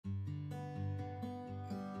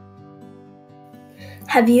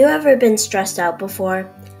Have you ever been stressed out before?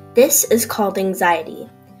 This is called anxiety.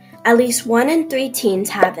 At least 1 in 3 teens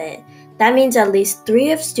have it. That means at least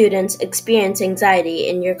 3 of students experience anxiety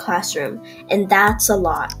in your classroom, and that's a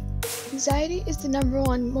lot. Anxiety is the number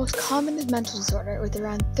one most common mental disorder, with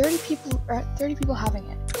around 30 people having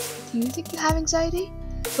it. Do you think you have anxiety?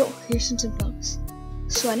 Well, here's some symptoms.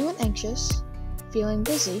 Sweating when anxious, feeling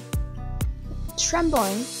dizzy,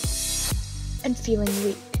 trembling, and feeling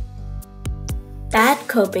weak. Bad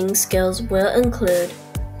coping skills will include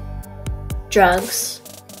drugs,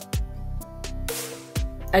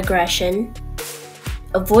 aggression,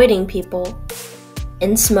 avoiding people,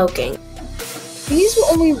 and smoking. These will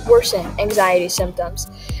only worsen anxiety symptoms,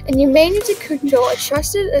 and you may need to consult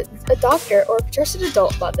a doctor or a trusted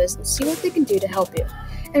adult about this and see what they can do to help you.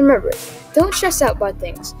 And remember, don't stress out about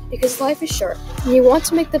things, because life is short and you want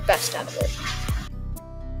to make the best out of it.